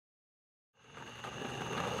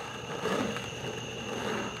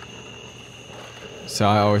So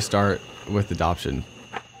I always start with adoption.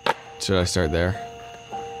 Should I start there?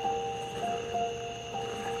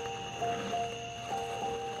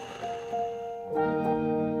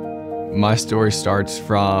 My story starts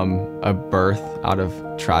from a birth out of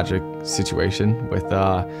tragic situation with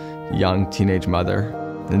a young teenage mother,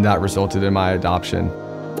 and that resulted in my adoption.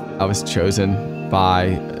 I was chosen by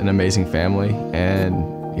an amazing family and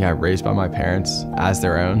raised by my parents as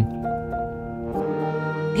their own.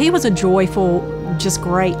 He was a joyful, just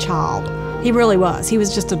great child. He really was. He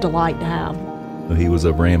was just a delight to have. He was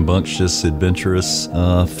a rambunctious, adventurous,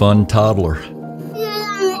 fun toddler.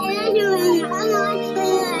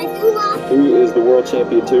 Who is the world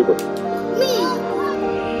champion tuber?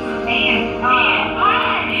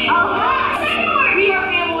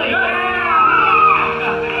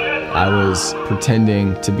 I was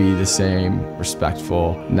pretending to be the same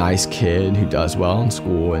respectful, nice kid who does well in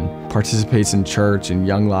school and participates in church and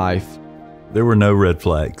young life. There were no red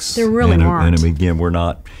flags. There really weren't. And again, we're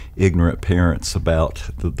not ignorant parents about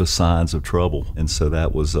the signs of trouble. And so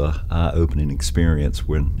that was an eye-opening experience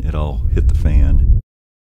when it all hit the fan.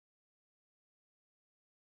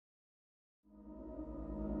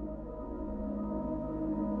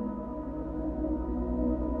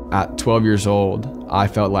 At 12 years old, I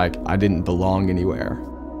felt like I didn't belong anywhere.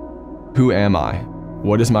 Who am I?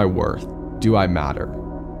 What is my worth? Do I matter?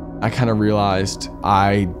 I kind of realized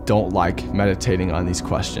I don't like meditating on these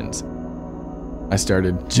questions. I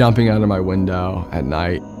started jumping out of my window at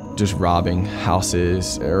night, just robbing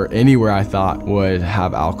houses or anywhere I thought would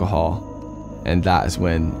have alcohol. And that is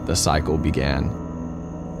when the cycle began.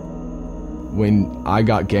 When I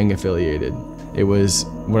got gang affiliated, it was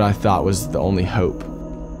what I thought was the only hope.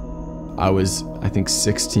 I was, I think,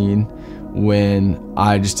 16 when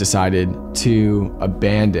I just decided to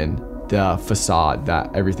abandon the facade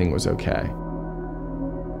that everything was okay.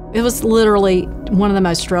 It was literally one of the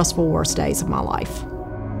most stressful, worst days of my life.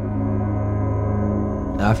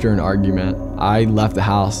 After an argument, I left the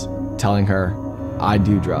house telling her I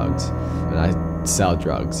do drugs and I sell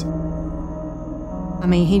drugs. I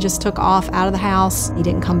mean, he just took off out of the house. He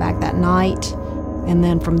didn't come back that night. And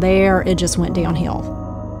then from there, it just went downhill.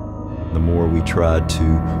 The more we tried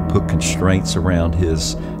to put constraints around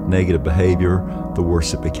his negative behavior, the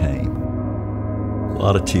worse it became. A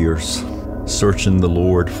lot of tears, searching the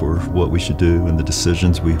Lord for what we should do and the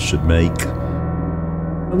decisions we should make.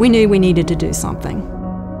 We knew we needed to do something.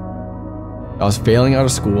 I was failing out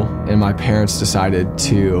of school, and my parents decided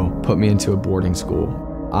to put me into a boarding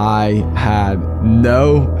school. I had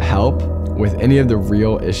no help with any of the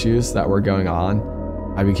real issues that were going on.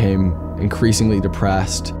 I became increasingly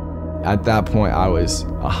depressed. At that point, I was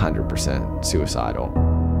 100% suicidal.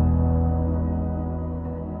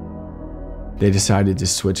 They decided to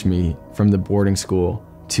switch me from the boarding school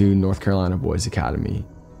to North Carolina Boys Academy.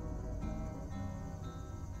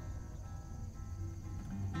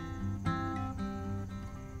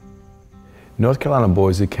 North Carolina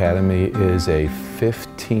Boys Academy is a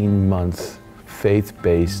 15-month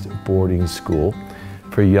faith-based boarding school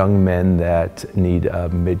for young men that need a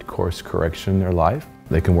mid-course correction in their life.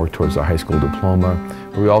 They can work towards their high school diploma.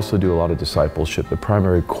 But we also do a lot of discipleship. The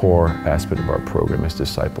primary core aspect of our program is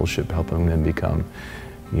discipleship, helping them become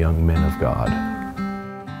young men of God.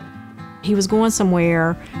 He was going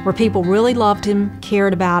somewhere where people really loved him,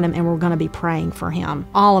 cared about him, and were going to be praying for him.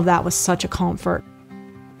 All of that was such a comfort.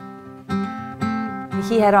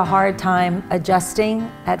 He had a hard time adjusting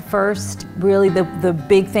at first. Really, the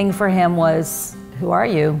big thing for him was, who are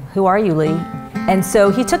you? Who are you, Lee? And so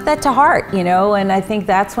he took that to heart, you know, and I think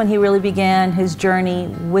that's when he really began his journey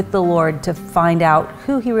with the Lord to find out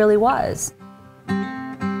who he really was.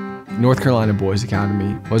 North Carolina Boys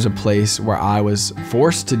Academy was a place where I was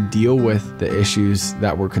forced to deal with the issues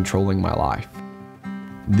that were controlling my life.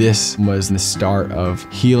 This was the start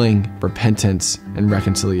of healing, repentance, and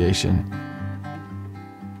reconciliation.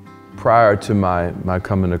 Prior to my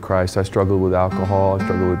coming to Christ, I struggled with alcohol, I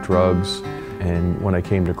struggled with drugs, and when I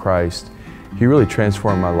came to Christ, He really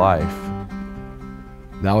transformed my life.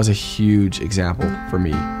 That was a huge example for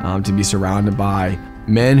me, to be surrounded by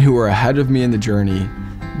men who were ahead of me in the journey,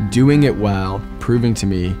 doing it well, proving to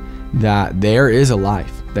me that there is a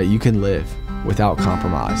life that you can live without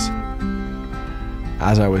compromise.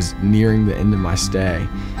 As I was nearing the end of my stay,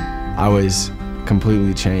 I was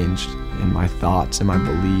completely changed in my thoughts, in my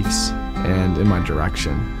beliefs, and in my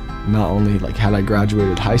direction. Not only had I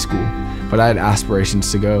graduated high school, but I had aspirations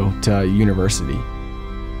to go to university.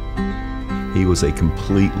 He was a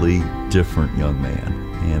completely different young man,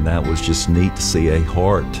 and that was just neat to see a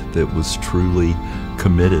heart that was truly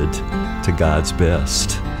committed to God's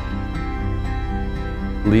best.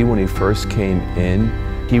 Lee, when he first came in,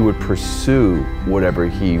 he would pursue whatever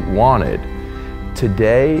he wanted.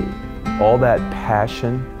 Today, all that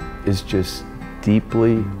passion is just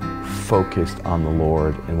deeply focused on the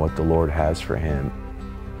Lord and what the Lord has for him.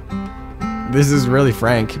 This is really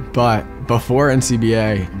frank, but before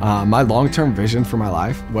NCBA, my long-term vision for my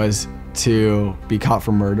life was to be caught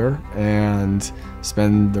for murder and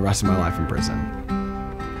spend the rest of my life in prison.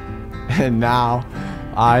 And now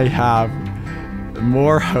I have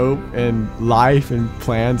more hope in life and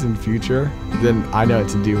plans and future than I know what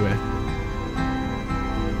to do with.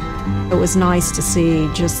 It was nice to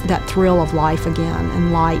see just that thrill of life again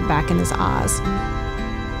and light back in his eyes.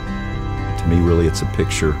 To me, really, it's a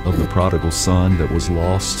picture of the prodigal son that was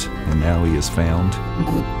lost and now he is found.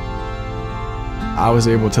 I was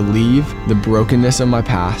able to leave the brokenness of my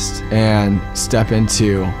past and step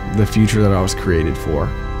into the future that I was created for.